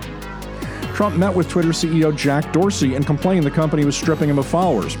money. Trump met with Twitter CEO Jack Dorsey and complained the company was stripping him of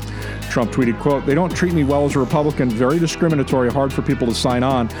followers. Trump tweeted, quote, they don't treat me well as a Republican, very discriminatory, hard for people to sign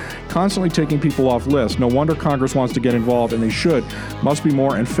on, constantly taking people off lists. No wonder Congress wants to get involved, and they should. Must be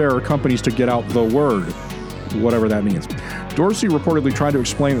more and fairer companies to get out the word, whatever that means. Dorsey reportedly tried to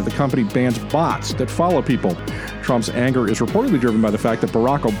explain that the company bans bots that follow people. Trump's anger is reportedly driven by the fact that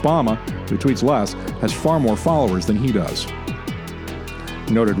Barack Obama, who tweets less, has far more followers than he does.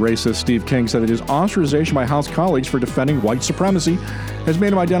 Noted racist Steve King said that his ostracization by House colleagues for defending white supremacy has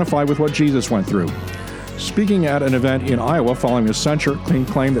made him identify with what Jesus went through. Speaking at an event in Iowa following his censure, King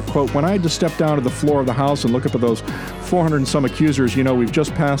claimed that, quote, when I had to step down to the floor of the House and look up at those 400 and some accusers, you know, we've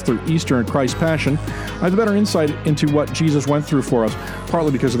just passed through Easter and Christ's Passion, I have a better insight into what Jesus went through for us,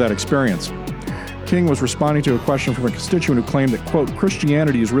 partly because of that experience. King was responding to a question from a constituent who claimed that, quote,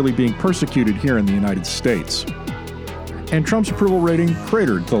 Christianity is really being persecuted here in the United States. And Trump's approval rating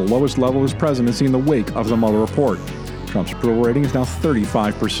cratered to the lowest level of his presidency in the wake of the Mueller report. Trump's approval rating is now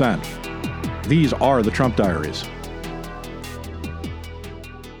 35%. These are the Trump Diaries.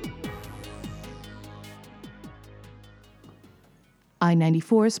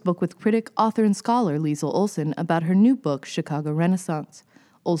 I-94 spoke with critic, author, and scholar Liesl Olson about her new book, Chicago Renaissance.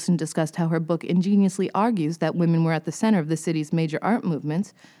 Olson discussed how her book ingeniously argues that women were at the center of the city's major art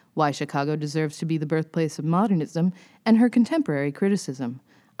movements, why Chicago deserves to be the birthplace of modernism, and her contemporary criticism.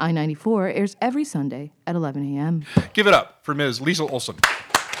 I-94 airs every Sunday at 11 a.m. Give it up for Ms. Liesl Olson.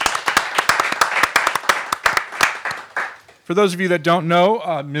 For those of you that don't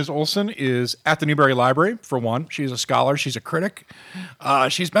know, Ms. Olson is at the Newberry Library, for one. She's a scholar. She's a critic.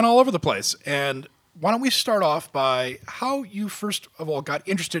 She's been all over the place. And why don't we start off by how you first of all got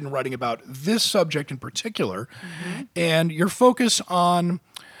interested in writing about this subject in particular, and your focus on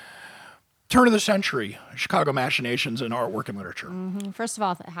turn of the century Chicago machinations in artwork and literature. First of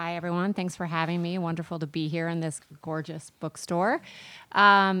all, hi everyone. Thanks for having me. Wonderful to be here in this gorgeous bookstore.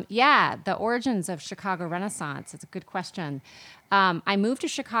 The origins of Chicago Renaissance. It's a good question. I moved to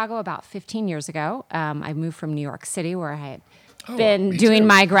Chicago about 15 years ago. I moved from New York City, where I had been doing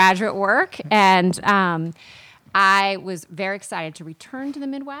my graduate work, and I was very excited to return to the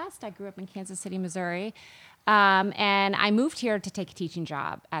Midwest. I grew up in Kansas City, Missouri. And I moved here to take a teaching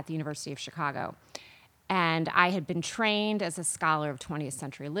job at the University of Chicago. And I had been trained as a scholar of 20th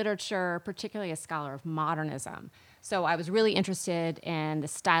century literature, particularly a scholar of modernism. So I was really interested in the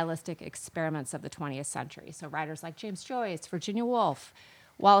stylistic experiments of the 20th century. So writers like James Joyce, Virginia Woolf,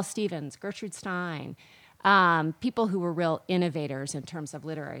 Wallace Stevens, Gertrude Stein, people who were real innovators in terms of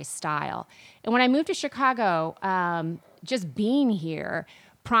literary style. And when I moved to Chicago, just being here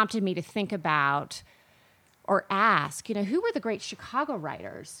prompted me to think about or ask, who were the great Chicago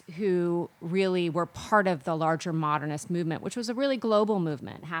writers who really were part of the larger modernist movement, which was a really global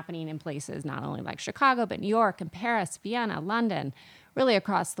movement happening in places not only like Chicago, but New York and Paris, Vienna, London, really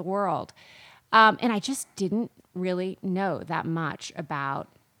across the world. And I just didn't really know that much about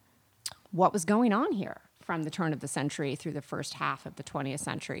what was going on here from the turn of the century through the first half of the 20th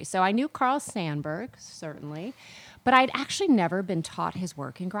century. So I knew Carl Sandburg, certainly, but I'd actually never been taught his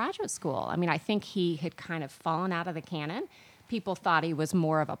work in graduate school. I mean, I think he had kind of fallen out of the canon. People thought he was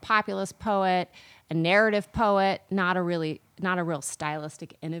more of a populist poet, a narrative poet, not a real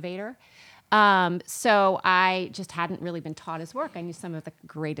stylistic innovator. So I just hadn't really been taught his work. I knew some of the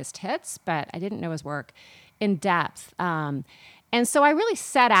greatest hits, but I didn't know his work in depth. And so I really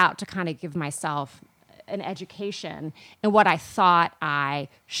set out to kind of give myself an education in what I thought I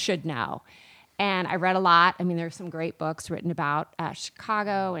should know. And I read a lot. I mean, there's some great books written about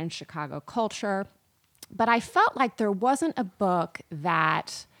Chicago and Chicago culture. But I felt like there wasn't a book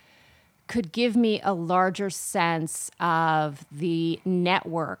that could give me a larger sense of the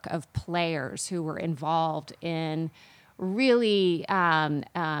network of players who were involved in really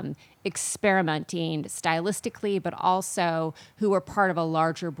experimenting stylistically, but also who were part of a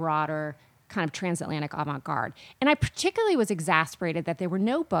larger, broader kind of transatlantic avant-garde. And I particularly was exasperated that there were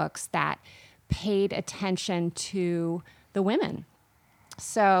no books that paid attention to the women.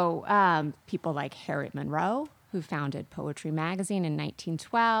 So people like Harriet Monroe, who founded Poetry Magazine in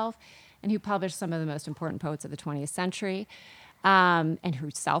 1912, and who published some of the most important poets of the 20th century, and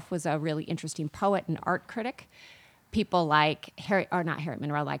herself was a really interesting poet and art critic. People like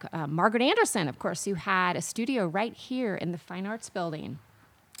Margaret Anderson, of course, who had a studio right here in the Fine Arts Building.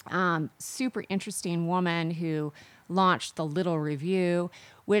 Super interesting woman who launched the Little Review,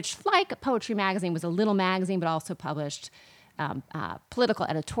 which, like Poetry Magazine, was a little magazine, but also published political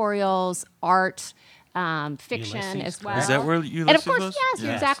editorials, art, fiction Ulysses, as well. Is that where Ulysses And of course, was? yes,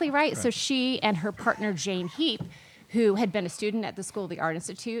 you're exactly right. So she and her partner, Jane Heap, who had been a student at the School of the Art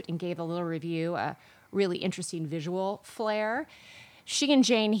Institute and gave the Little Review a really interesting visual flair, she and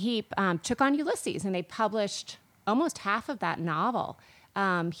Jane Heap took on Ulysses, and they published almost half of that novel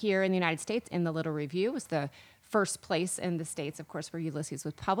here in the United States in the Little Review. It was the first place in the States, of course, where Ulysses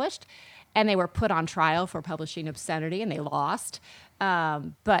was published. And they were put on trial for publishing obscenity, and they lost.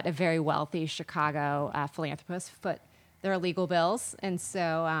 But a very wealthy Chicago philanthropist foot their legal bills. And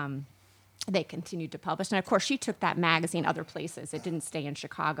so they continued to publish. And, of course, she took that magazine other places. It didn't stay in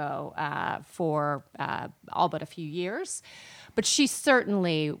Chicago for all but a few years. But she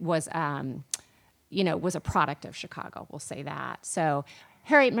certainly was was a product of Chicago, we'll say that. So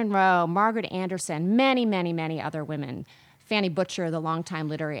Harriet Monroe, Margaret Anderson, many, many, many other women. Fanny Butcher, the longtime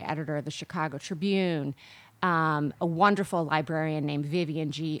literary editor of the Chicago Tribune, a wonderful librarian named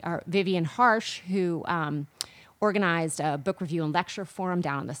Vivian Harsh, who organized a book review and lecture forum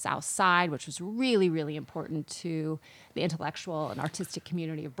down on the South Side, which was really, really important to the intellectual and artistic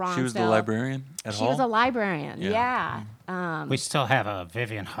community of Bronzeville. She was the librarian at Hall? She was a librarian, yeah. We still have a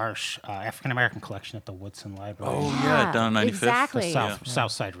Vivian Harsh African-American collection at the Woodson Library. Oh, yeah, down on 95th. Exactly. The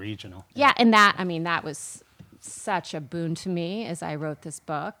South Side Regional. Yeah, and that was such a boon to me as I wrote this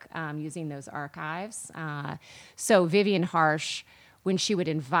book, using those archives. So Vivian Harsh when she would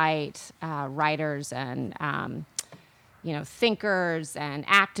invite writers and thinkers and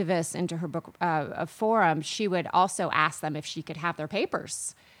activists into her book forum, she would also ask them if she could have their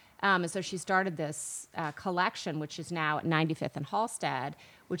papers. And so she started this collection, which is now at 95th and Halsted,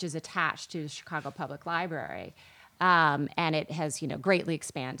 which is attached to the Chicago Public Library. And it has, greatly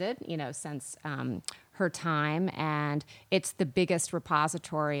expanded, since her time. And it's the biggest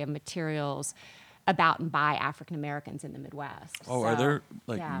repository of materials about and by African Americans in the Midwest. Oh, are there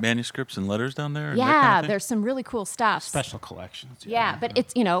manuscripts and letters down there? Yeah, and that kind of thing? There's some really cool stuff. Special collections. Yeah, but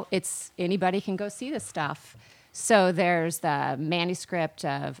it's anybody can go see this stuff. So there's the manuscript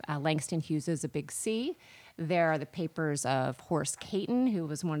of Langston Hughes's A Big Sea. There are the papers of Horace Caton, who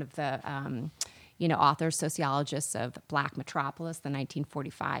was one of the authors, sociologists of Black Metropolis, the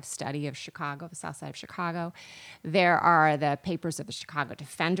 1945 study of Chicago, the South Side of Chicago. There are the papers of the Chicago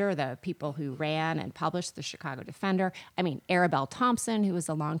Defender, the people who ran and published the Chicago Defender. Arabelle Thompson, who was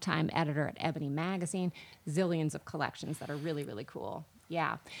a longtime editor at Ebony Magazine. Zillions of collections that are really, really cool.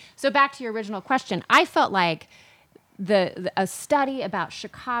 Yeah. So back to your original question, I felt like a study about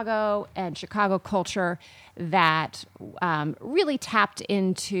Chicago and Chicago culture that really tapped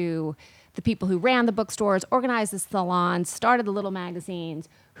into the people who ran the bookstores, organized the salons, started the little magazines,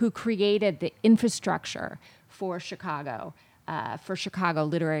 who created the infrastructure for Chicago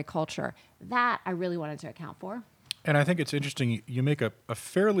literary culture. That I really wanted to account for. And I think it's interesting, you make a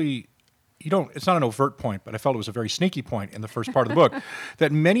fairly, it's not an overt point, but I felt it was a very sneaky point in the first part of the book,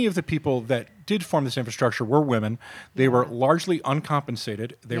 that many of the people that did form this infrastructure were women. They were largely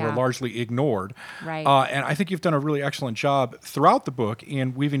uncompensated. They were largely ignored. Right. And I think you've done a really excellent job throughout the book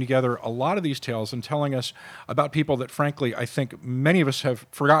in weaving together a lot of these tales and telling us about people that, frankly, I think many of us have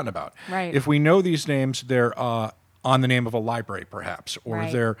forgotten about. Right. If we know these names, they're on the name of a library, perhaps, or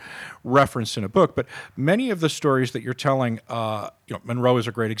they're referenced in a book. But many of the stories that you're telling, Monroe is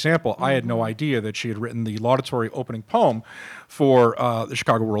a great example. I had no idea that she had written the laudatory opening poem for the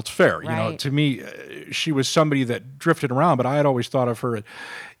Chicago World's Fair. To me, she was somebody that drifted around, but I had always thought of her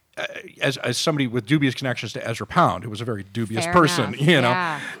as somebody with dubious connections to Ezra Pound, who was a very dubious person,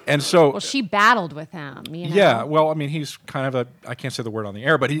 And so, she battled with him. Yeah, well, he's kind of I can't say the word on the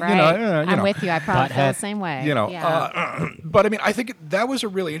air, but he, I'm with you. I probably feel the same way. But I think that was a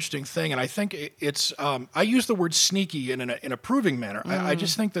really interesting thing, and I think it's. I use the word sneaky in an approving manner. I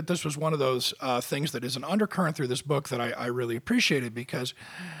just think that this was one of those things that is an undercurrent through this book that I really appreciated, because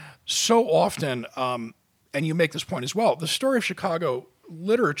so often, and you make this point as well, the story of Chicago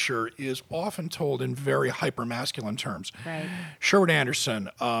literature is often told in very hyper-masculine terms. Right. Sherwood Anderson,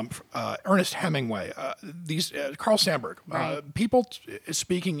 Ernest Hemingway, Carl Sandburg, people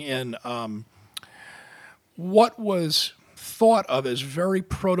speaking in what was thought of as very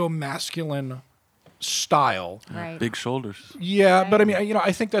proto-masculine style. Right. Big shoulders. Yeah, but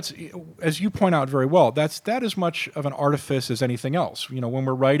I think that's, as you point out very well, that as much of an artifice as anything else. When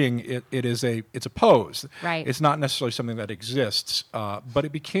we're writing, it's a pose. Right. It's not necessarily something that exists, but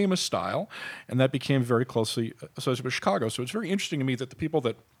it became a style, and that became very closely associated with Chicago. So it's very interesting to me that the people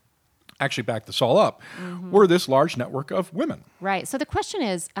that actually backed this all up were this large network of women. Right. So the question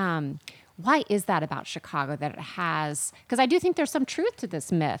is, why is that about Chicago, that it has, because I do think there's some truth to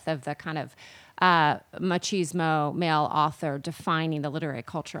this myth of the kind of machismo male author defining the literary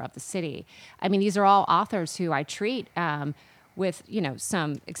culture of the city. These are all authors who I treat with,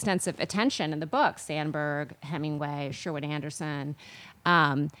 some extensive attention in the book. Sandburg, Hemingway, Sherwood Anderson.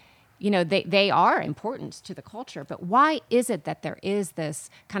 They are important to the culture, but why is it that there is this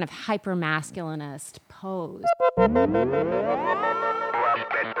kind of hyper-masculinist pose?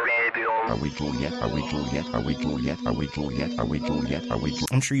 Are we Juliet? Are we Juliet? Are we Juliet? Are we Juliet? Are we Juliet? Are we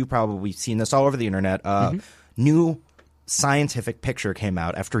Juliet? I'm sure you've probably seen this all over the internet. New scientific picture came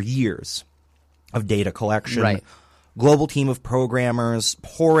out after years of data collection. Right. Global team of programmers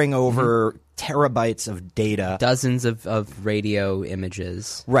poring over terabytes of data. Dozens of radio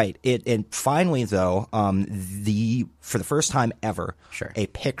images. Right. And finally, though, for the first time ever, a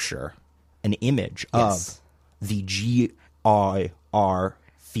picture, an image of the GIR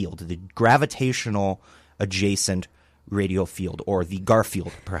field, the gravitational adjacent radio field, or the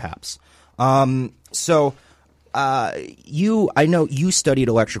Garfield, perhaps. I know you studied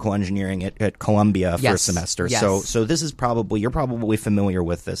electrical engineering at Columbia for a semester, so this is you're probably familiar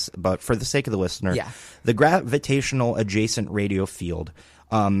with this, but for the sake of the listener, the gravitational adjacent radio field,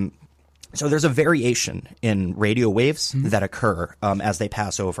 So there's a variation in radio waves that occur as they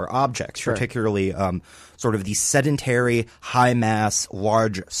pass over objects, particularly sort of these sedentary, high mass,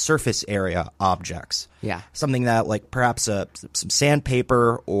 large surface area objects. Yeah. Something that like perhaps some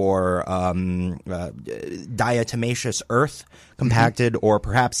sandpaper or diatomaceous earth compacted, or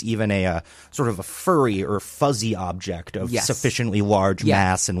perhaps even a sort of a furry or fuzzy object of sufficiently large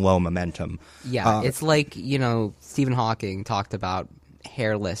mass and low momentum. Yeah, it's like, Stephen Hawking talked about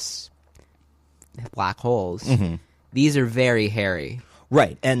hairless black holes. These are very hairy.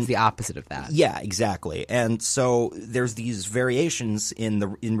 Right, and it's the opposite of that. Yeah, exactly. And so there's these variations in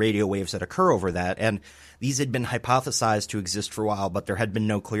radio waves that occur over that, and these had been hypothesized to exist for a while, but there had been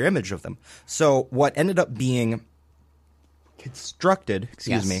no clear image of them. So what ended up being constructed,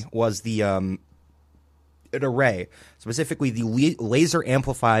 was the an array, specifically the laser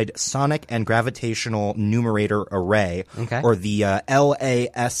amplified sonic and gravitational numerator array, or the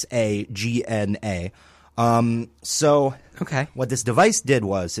LASAGNA. What this device did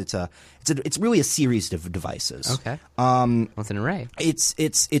was it's really a series of devices. Okay. What's an array? It's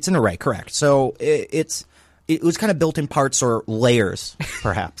an array, correct. So it was kind of built in parts or layers,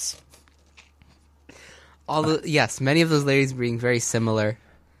 perhaps. Many of those layers being very similar.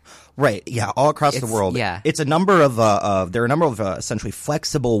 Right. Yeah. All across the world. Yeah. It's a number of there are a number of essentially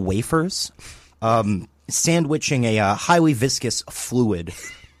flexible wafers, sandwiching a highly viscous fluid.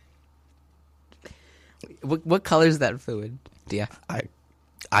 What color is that fluid? Yeah.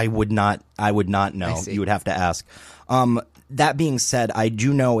 I would not know. You would have to ask. That being said, I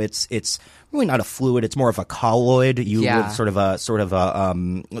do know it's really not a fluid. It's more of a colloid. Sort of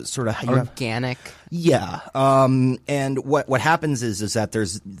organic. Yeah. And what happens is that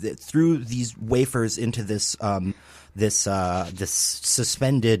there's through these wafers into this this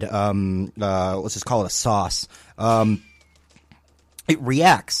suspended let's just call it a sauce. It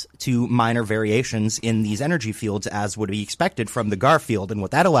reacts to minor variations in these energy fields as would be expected from the GAR field, and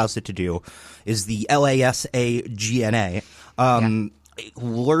what that allows it to do is the LASAGNA it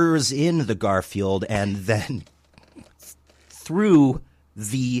lures in the GAR field, and then through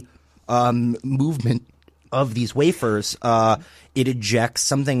the movement of these wafers, it ejects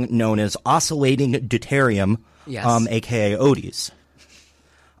something known as oscillating deuterium, aka ODIs.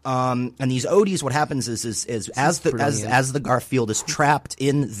 And these ODIs, what happens is as the GAR field is trapped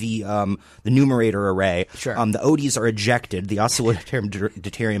in the numerator array, the ODIs are ejected. The oscillating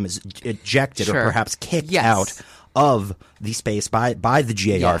deuterium is ejected or perhaps kicked out of the space by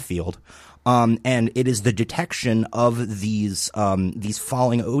the GAR field. And it is the detection of these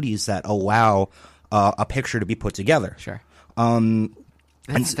falling ODIs that allow a picture to be put together.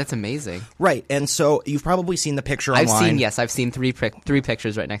 That's amazing. Right, and so you've probably seen the picture online. I've seen three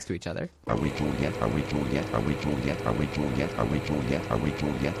pictures right next to each other. Are we Juliet? Are we Juliet? Are we Juliet? Are we Juliet? Are we Juliet? Are we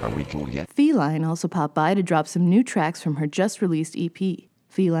Juliet? Are we Juliet? Feline also popped by to drop some new tracks from her just-released EP.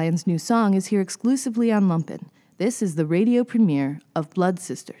 Feline's new song is here exclusively on Lumpin'. This is the radio premiere of Blood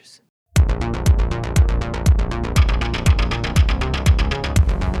Sisters.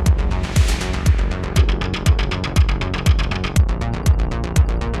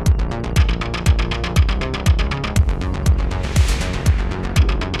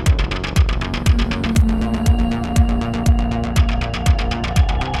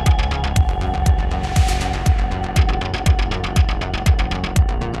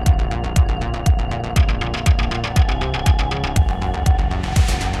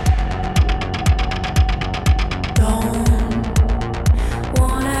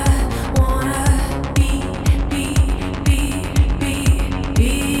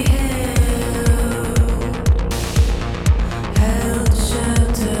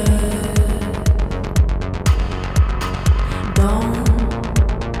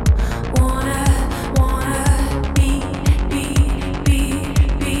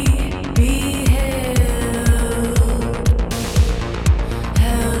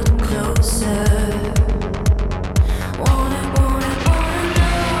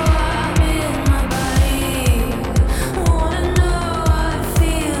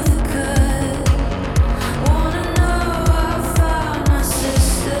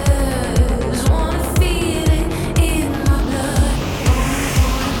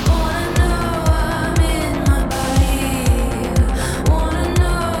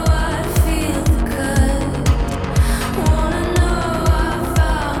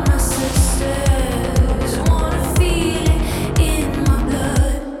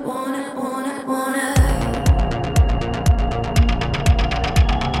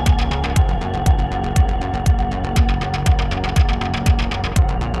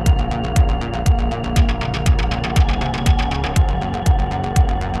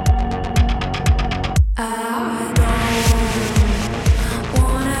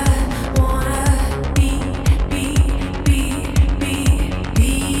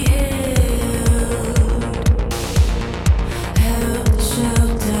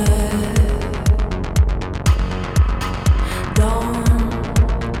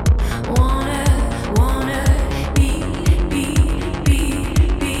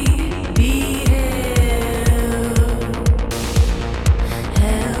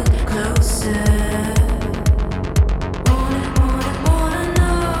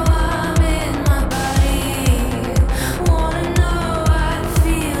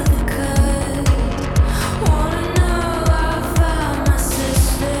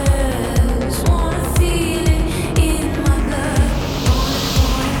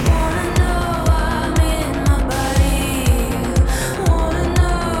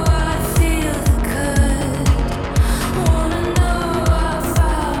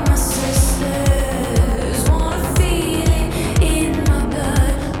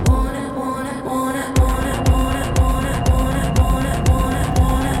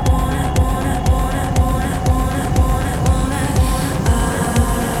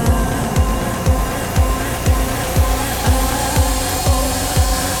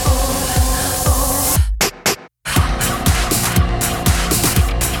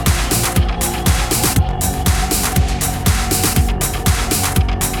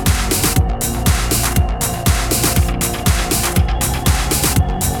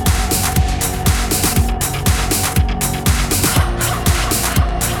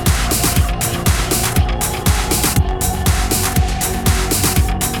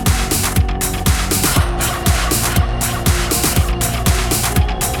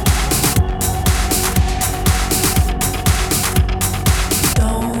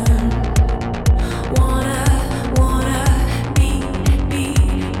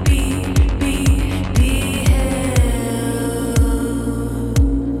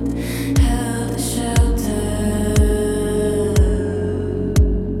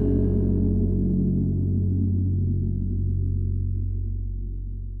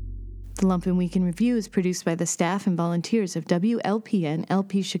 The Lumpen Week in Review is produced by the staff and volunteers of WLPN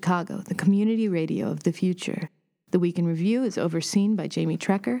LP Chicago, the community radio of the future. The Week in Review is overseen by Jamie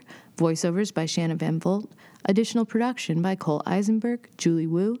Trecker, voiceovers by Shanna Van Volt, additional production by Cole Eisenberg, Julie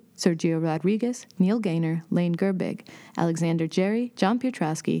Wu, Sergio Rodriguez, Neil Gaynor, Lane Gerbig, Alexander Jerry, John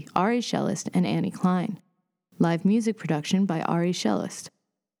Piotrowski, Ari Shellist, and Annie Klein. Live music production by Ari Shellist.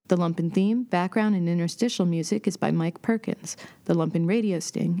 The Lumpen theme, background, and interstitial music is by Mike Perkins. The Lumpen Radio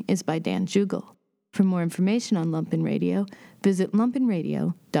Sting is by Dan Jugel. For more information on Lumpen Radio, visit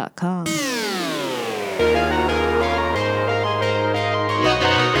lumpenradio.com.